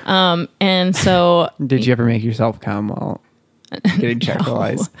 yes. And so. Did you ever make yourself come while getting checked for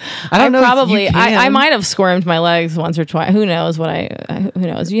lice. I don't know. Probably. If you I can. might have squirmed my legs once or twice. Who knows what who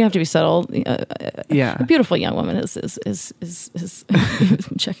knows? You have to be subtle. Yeah. A beautiful young woman is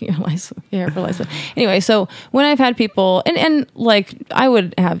checking your lice, your hair for lice. But anyway, so when I've had people, and like I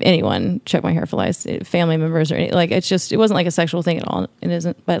would have anyone check my hair for lice, family members or any, like it wasn't like a sexual thing at all. It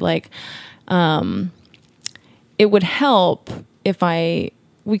isn't, but like, it would help if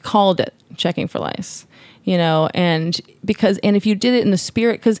we called it checking for lice, you know, and if you did it in the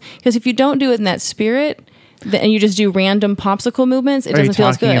spirit, because if you don't do it in that spirit, and you just do random popsicle movements, it doesn't feel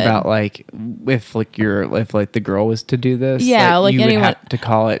as good. Are you talking about like if the girl was to do this? Yeah, like you anyone would have to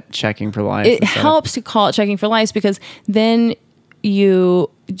call it checking for lice. It helps to call it checking for lice because then you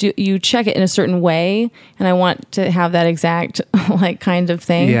check it in a certain way, and I want to have that exact like kind of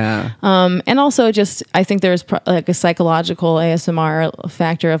thing. Yeah. And also just I think there's like a psychological ASMR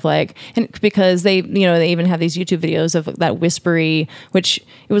factor of like, and because they even have these YouTube videos of that whispery, which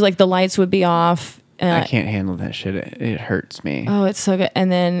it was like the lights would be off. I can't handle that shit. It hurts me. Oh, it's so good.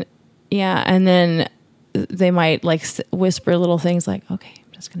 And then they might like whisper little things like, "Okay,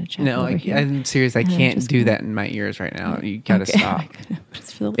 I'm just gonna check." No, I'm serious. I can't do that in my ears right now. You gotta stop.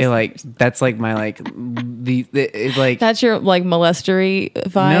 It like that's like my like it like that's your like molestery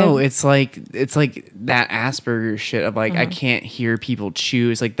vibe. No, it's like that Asperger shit of like I can't hear people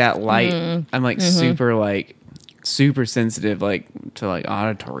chew. It's like that light. I'm like super sensitive like to like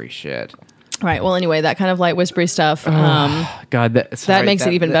auditory shit. Right. Well, anyway, that kind of light whispery stuff. God, that makes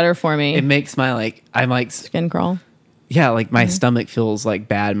it even better for me. It makes my like I'm like skin crawl. Yeah, like my stomach feels like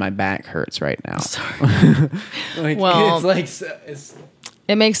bad. My back hurts right now. Sorry. Well,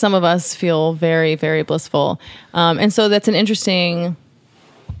 it makes some of us feel very, very blissful, and so that's an interesting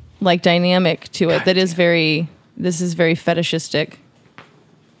like dynamic to it. This is very fetishistic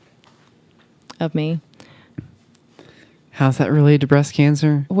of me. How's that related to breast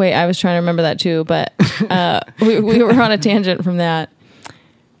cancer? Wait, I was trying to remember that too, but we were on a tangent from that.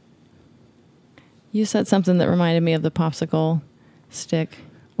 You said something that reminded me of the popsicle stick.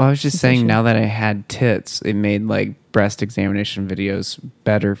 Well, I was just saying now that I had tits, it made like breast examination videos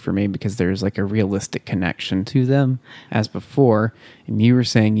better for me because there's like a realistic connection to them as before. And you were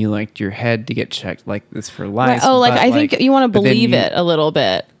saying you liked your head to get checked like this for lice. Right. Oh, like I think you want to believe it a little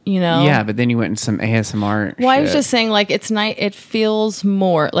bit, you know? Yeah, but then you went in some ASMR Well, I was just saying like it's nice. It feels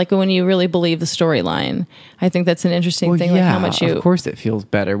more like when you really believe the storyline. I think that's an interesting thing. Yeah, like how much of course it feels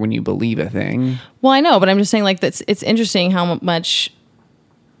better when you believe a thing. Well, I know, but I'm just saying like it's interesting how much.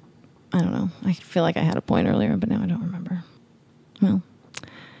 I don't know. I feel like I had a point earlier, but now I don't remember. Well,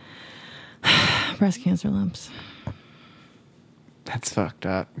 breast cancer lumps. That's fucked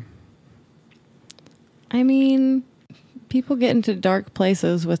up. I mean, people get into dark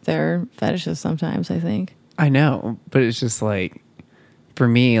places with their fetishes sometimes, I think. I know, but it's just like, for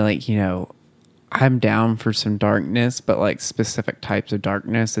me, like, you know, I'm down for some darkness, but like specific types of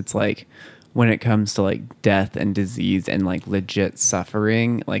darkness. It's like, when it comes to like death and disease and like legit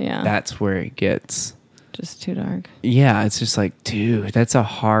suffering, like that's where it gets just too dark. Yeah, it's just like, dude, that's a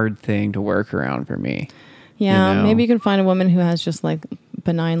hard thing to work around for me. Yeah, you know? Maybe you can find a woman who has just like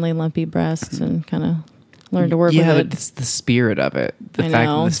benignly lumpy breasts and kind of learn to work with it. Yeah, but it's the spirit of it. The fact that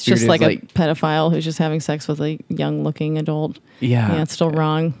the it's spirit just is like a pedophile who's just having sex with a young looking adult. Yeah, it's still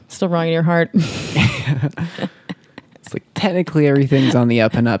wrong. It's still wrong in your heart. It's like technically everything's on the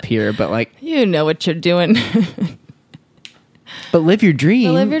up and up here, but like you know what you're doing. But live your dream.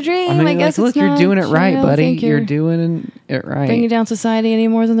 But live your dream. I mean, I guess look, you're doing it right, buddy. You're doing it right. Bringing down society any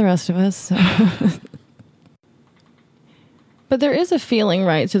more than the rest of us. So. But there is a feeling,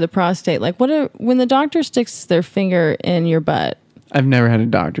 right, to the prostate. Like, when the doctor sticks their finger in your butt? I've never had a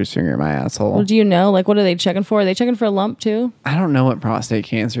doctor's finger in my asshole. Well, do you know? Like, what are they checking for? Are they checking for a lump too? I don't know what prostate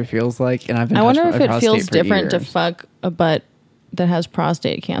cancer feels like, and I've been. I wonder if it feels different to fuck a butt that has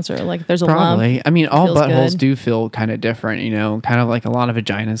prostate cancer. Like, there's a lump. Probably. I mean, all buttholes do feel kind of different. You know, kind of like a lot of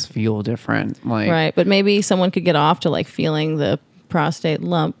vaginas feel different. Like, right, but maybe someone could get off to like feeling the prostate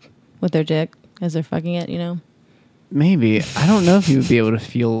lump with their dick as they're fucking it. You know. Maybe. I don't know if you would be able to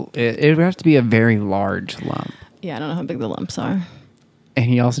feel it. It would have to be a very large lump. Yeah, I don't know how big the lumps are.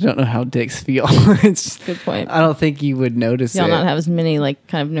 And you also don't know how dicks feel. It's good point. I don't think you would notice You'll not have as many like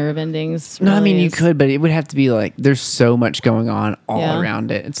kind of nerve endings. No, I mean you could, but it would have to be like there's so much going on all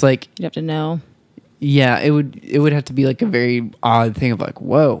around it. It's like you'd have to know. Yeah, it would have to be like a very odd thing of like,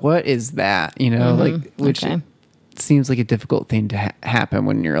 whoa, what is that? You know, like which seems like a difficult thing to happen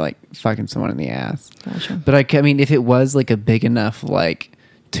when you're like fucking someone in the ass. Gotcha. But I mean, if it was like a big enough like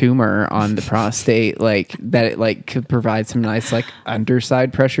tumor on the prostate, like that it like could provide some nice like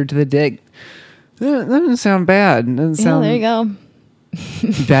underside pressure to the dick, That doesn't sound bad. It doesn't Yeah, sound there you go.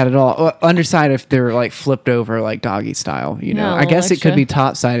 bad at all. Well, underside if they're like flipped over like doggy style, you know. Yeah, a I guess little it could be extra.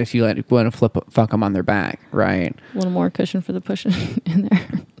 top side if you want to fuck them on their back, right? A little more cushion for the pushing in there.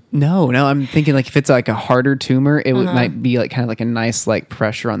 No, I'm thinking like if it's like a harder tumor, it might be like kind of like a nice like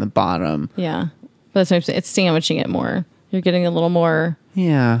pressure on the bottom. Yeah, but that's what I'm saying. It's sandwiching it more. You're getting a little more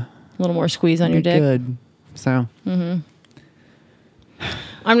squeeze on your Be dick. good. So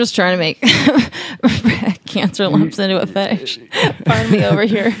I'm just trying to make cancer lumps into a fetish. Pardon me over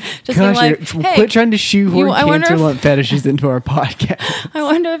here. Just being like, hey, quit trying to shoehorn I wonder cancer if- lump fetishes into our podcast. I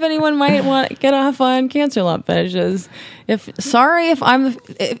wonder if anyone might want to get off on cancer lump fetishes.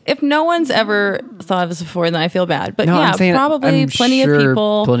 If no one's ever thought of this before, then I feel bad. But No, I'm saying probably I'm plenty sure of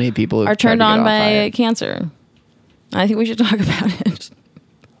people plenty of people have are tried turned to get on off by it. cancer. I think we should talk about it.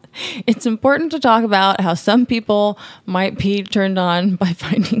 It's important to talk about how some people might be turned on by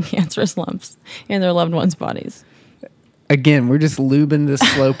finding cancerous lumps in their loved ones' bodies. Again, we're just lubing this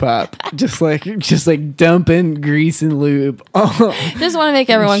slope up, just like dumping grease and lube. Oh, Just want to make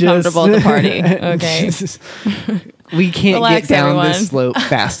everyone comfortable at the party. Okay. We can't Relax, get down everyone. this slope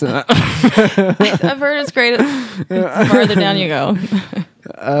fast enough. I've heard it's great the farther down you go.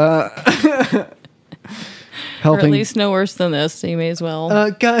 Or at Helping least no worse than this, so you may as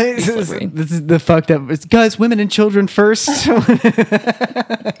well. guys, Slippery. this is the fucked up. It's guys, women and children first.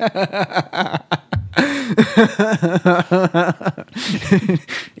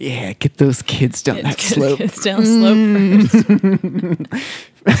 Yeah, get those kids down that slope. It's down slope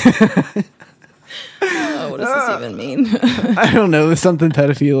first. Oh, what does this even mean? I don't know, something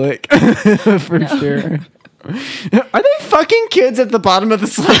pedophilic for sure. Are they fucking kids at the bottom of the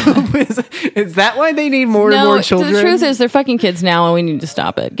slope? Is that why they need more and No, more children? the truth is they're fucking kids now, and we need to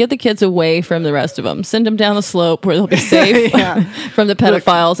stop it. Get the kids away from the rest of them. Send them down the slope where they'll be safe Yeah. from the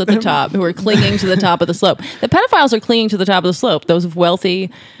pedophiles at the top who are clinging to the top of the slope. The pedophiles are clinging to the top of the slope. Those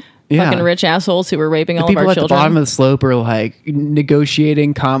wealthy, fucking rich assholes who are raping all of people our at children. the bottom of the slope are like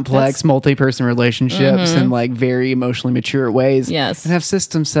negotiating complex multi-person relationships in like very emotionally mature ways. Yes. And have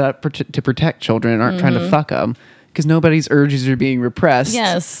systems set up to protect children and aren't trying to fuck them because nobody's urges are being repressed.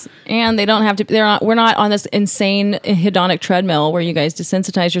 Yes, and they don't have to. We're not on this insane hedonic treadmill where you guys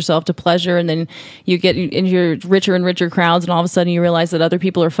desensitize yourself to pleasure, and then you get in your richer and richer crowds, and all of a sudden you realize that other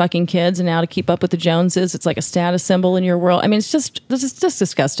people are fucking kids, and now to keep up with the Joneses, it's like a status symbol in your world. I mean, this is just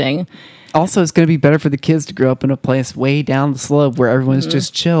disgusting. Also, it's going to be better for the kids to grow up in a place way down the slope where everyone's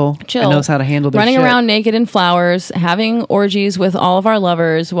just chill and knows how to handle their running shit. around naked in flowers, having orgies with all of our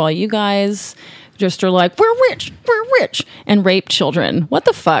lovers, while you guys just are like, we're rich, and rape children. What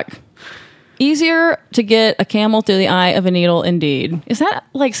the fuck? Easier to get a camel through the eye of a needle, indeed. Is that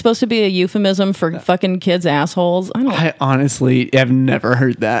like supposed to be a euphemism for fucking kids' assholes? I honestly have never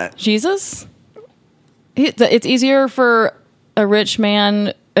heard that. Jesus? It's easier for a rich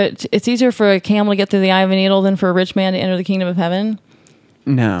man. It's easier for a camel to get through the eye of a needle than for a rich man to enter the kingdom of heaven.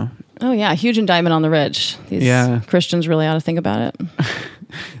 No. Oh yeah, huge indictment on the rich. These Christians really ought to think about it.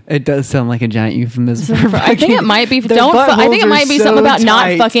 It does sound like a giant euphemism. I think it might be. I think it might be something about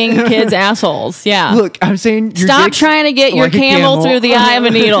not fucking kids' assholes. Yeah. Look, I'm saying your Stop dick's trying to get your like a camel through the eye of a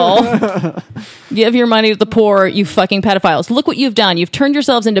needle. Give your money to the poor, you fucking pedophiles. Look what you've done. You've turned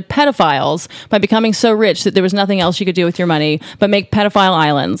yourselves into pedophiles by becoming so rich that there was nothing else you could do with your money but make pedophile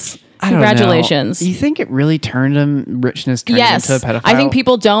islands. I don't know. Congratulations. You think it really turned him? Richness turned Yes. him into a pedophile. I think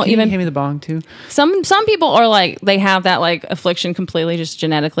people don't Can even- you hand me the bong too. Some people are like, they have that like affliction completely just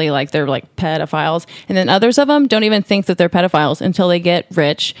genetically, like they're like pedophiles, and then others of them don't even think that they're pedophiles until they get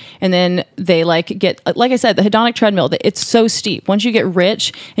rich, and then they like get, like I said, the hedonic treadmill. It's so steep. Once you get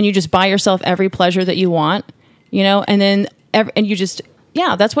rich and you just buy yourself every pleasure that you want, you know, and then and you just.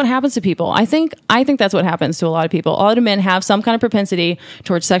 Yeah, that's what happens to people. I think that's what happens to a lot of people. A lot of men have some kind of propensity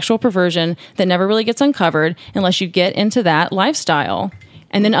towards sexual perversion that never really gets uncovered unless you get into that lifestyle.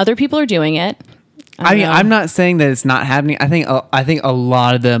 And then other people are doing it. I mean, I'm not saying that it's not happening. I think a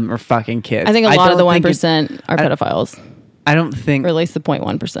lot of them are fucking kids. I think a lot of the don't think 1% are pedophiles, I don't think. or at least the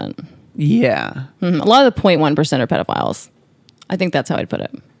 0.1%. Yeah, A lot of the 0.1% are pedophiles. I think that's how I'd put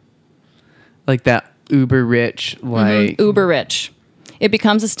it. like that uber rich, like Uber rich. It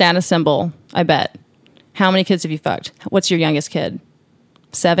becomes a status symbol, I bet. How many kids have you fucked? What's your youngest kid?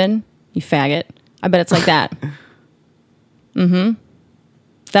 7? You faggot. I bet it's like that.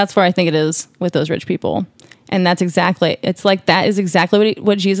 That's where I think it is with those rich people. And that's exactly, it's like that is exactly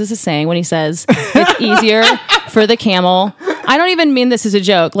what Jesus is saying when he says it's easier for the camel. I don't even mean this as a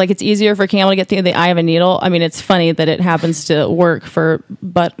joke. Like, it's easier for a camel to get through the eye of a needle. I mean, it's funny that it happens to work for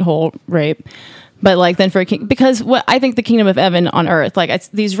butthole rape. But like then for a king, because what I think the kingdom of heaven on earth, like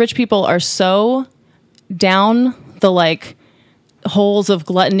these rich people are so down the like holes of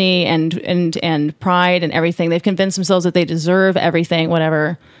gluttony and pride and everything. They've convinced themselves that they deserve everything,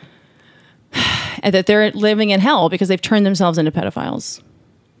 whatever, and that they're living in hell because they've turned themselves into pedophiles.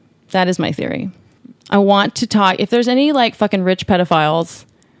 That is my theory. I want to talk. If there's any like fucking rich pedophiles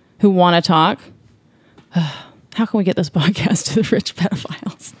who want to talk, how can we get this podcast to the rich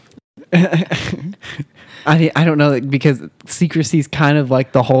pedophiles? I don't know, because secrecy is kind of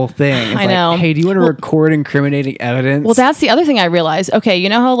like the whole thing. It's I know. Hey, do you want to record incriminating evidence? Well, that's the other thing I realized. Okay, you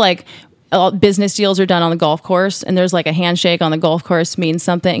know how like business deals are done on the golf course, and there's like a handshake on the golf course means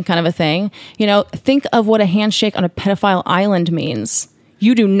something, kind of a thing. You know, think of what a handshake on a pedophile island means.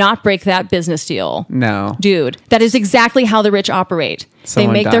 You do not break that business deal. No. Dude, that is exactly how the rich operate.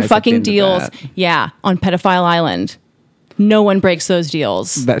 Someone they make their dies at the fucking end of deals. that. Yeah, on pedophile island. No one breaks those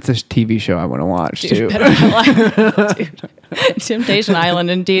deals. That's a TV show I want to watch, too. Pedophile Island. Dude. Temptation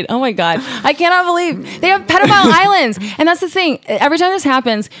Island, indeed. Oh my God. I cannot believe they have pedophile islands. And that's the thing. Every time this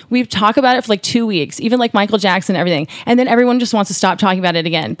happens, we talk about it for like 2 weeks, even like Michael Jackson and everything. And then everyone just wants to stop talking about it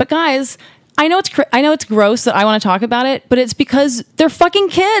again. But guys, I know it's gross that I want to talk about it, but it's because they're fucking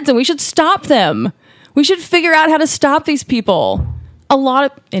kids and we should stop them. We should figure out how to stop these people.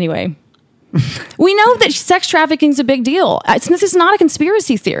 Anyway. We know that sex trafficking is a big deal. This is not a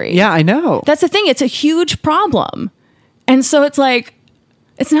conspiracy theory. Yeah, I know. That's the thing. It's a huge problem. And so it's like,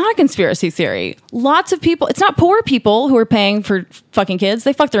 it's not a conspiracy theory. Lots of people, it's not poor people who are paying for fucking kids.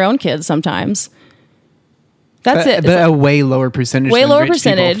 They fuck their own kids sometimes. That's it. But a way lower percentage. Way than lower rich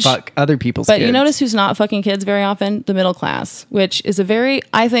percentage. people fuck other people's But kids. you notice who's not fucking kids very often? The middle class, which is a very,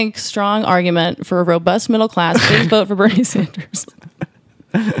 I think, strong argument for a robust middle class. Please vote for Bernie Sanders.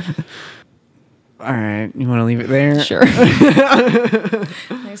 All right, you want to leave it there? Sure.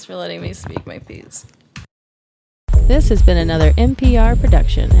 Thanks for letting me speak my piece. This has been another NPR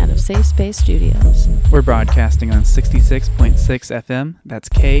production out of Safe Space Studios. We're broadcasting on 66.6 FM. That's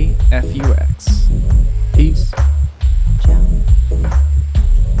KFUX. Peace. Ciao.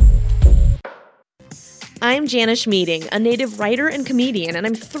 I'm Janice Meading, a native writer and comedian, and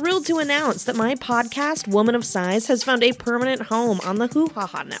I'm thrilled to announce that my podcast, Woman of Size, has found a permanent home on the Hoo Ha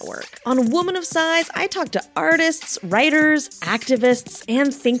Ha Network. On Woman of Size, I talk to artists, writers, activists,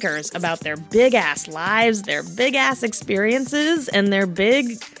 and thinkers about their big-ass lives, their big-ass experiences, and their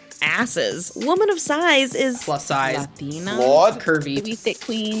big asses. Woman of Size is plus size, Latina, flawed, curvy, we thick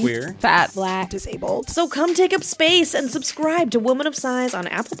queen, queer, fat, black, disabled. So come take up space and subscribe to Woman of Size on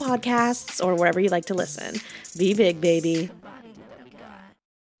Apple Podcasts or wherever you like to listen. Be big, baby.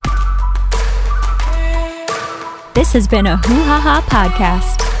 This has been a Hoo Ha Ha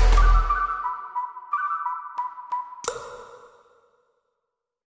podcast.